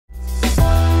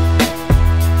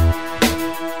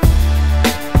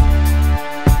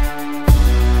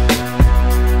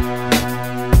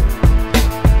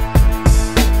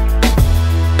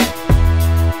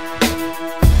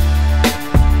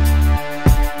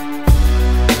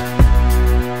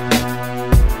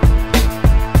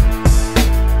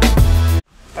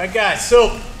guys,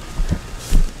 so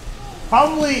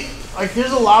probably like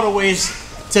there's a lot of ways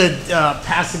to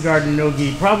pass the guard in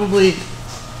no-gi. Probably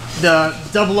the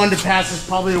double underpass is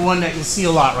probably the one that you see a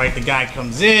lot, right? The guy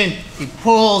comes in, he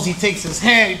pulls, he takes his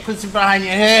hand, he puts it behind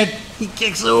your head, he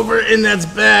kicks over, and that's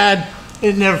bad.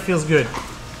 It never feels good.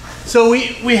 So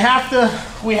we have to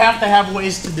have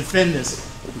ways to defend this.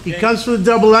 He comes for the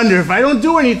double under. If I don't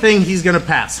do anything, he's gonna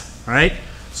pass. All right.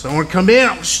 So I'm gonna come in.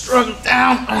 I'm gonna struggle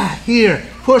down here.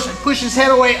 Push. I push his head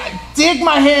away. I dig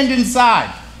my hand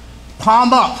inside.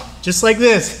 Palm up, just like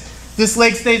this. This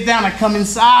leg stays down. I come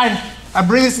inside. I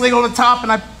bring this leg over the top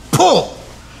and I pull.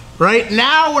 Right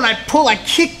now, when I pull, I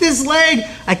kick this leg.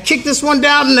 I kick this one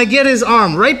down and I get his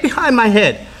arm right behind my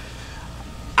head.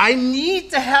 I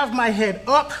need to have my head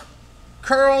up,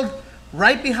 curled,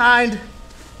 right behind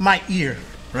my ear.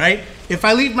 Right? If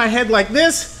I leave my head like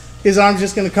this, his arm's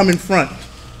just gonna come in front,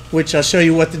 which I'll show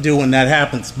you what to do when that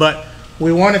happens. But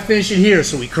we wanna finish it here.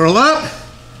 So we curl up,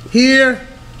 here,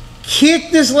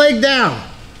 kick this leg down.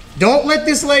 Don't let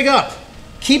this leg up.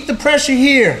 Keep the pressure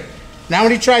here. Now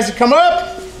when he tries to come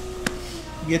up,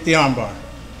 you get the arm bar.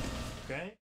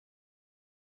 Okay?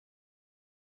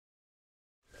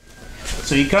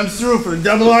 So he comes through for the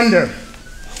double under.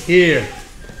 Here.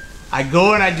 I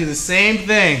go and I do the same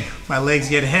thing. My legs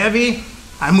get heavy,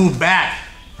 I move back,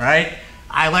 right?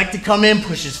 I like to come in,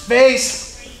 push his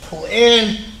face, pull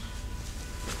in,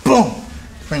 boom.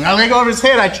 Bring my leg over his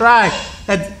head, I try.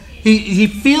 He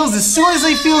feels, as soon as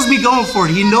he feels me going for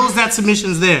it, he knows that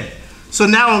submission's there. So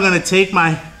now I'm gonna take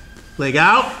my leg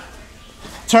out,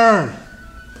 turn.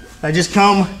 I just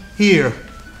come here,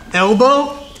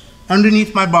 elbow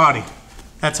underneath my body.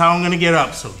 That's how I'm gonna get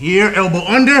up. So here, elbow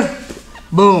under,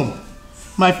 boom.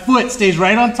 My foot stays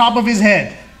right on top of his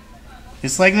head.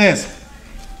 Just like this.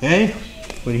 Okay?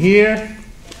 Put here.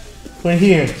 Put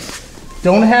here.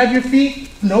 Don't have your feet,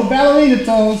 no ballerina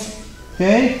toes.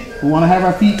 Okay? We want to have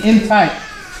our feet in tight.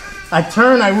 I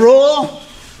turn, I roll.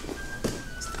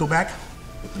 Go back.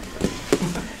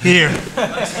 Here.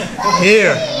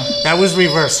 Here. That was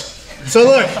reverse. So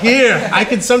look, here. I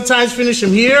can sometimes finish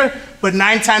them here, but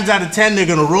 9 times out of 10, they're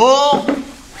going to roll.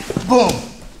 Boom.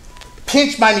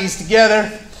 Pinch my knees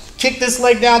together, kick this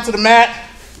leg down to the mat,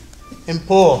 and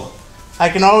pull. I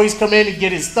can always come in and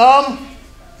get his thumb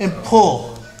and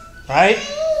pull, right?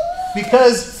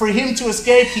 Because for him to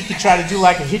escape, he could try to do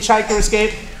like a hitchhiker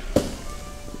escape.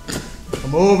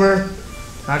 Come over,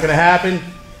 not gonna happen.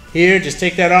 Here, just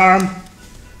take that arm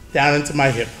down into my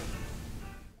hip.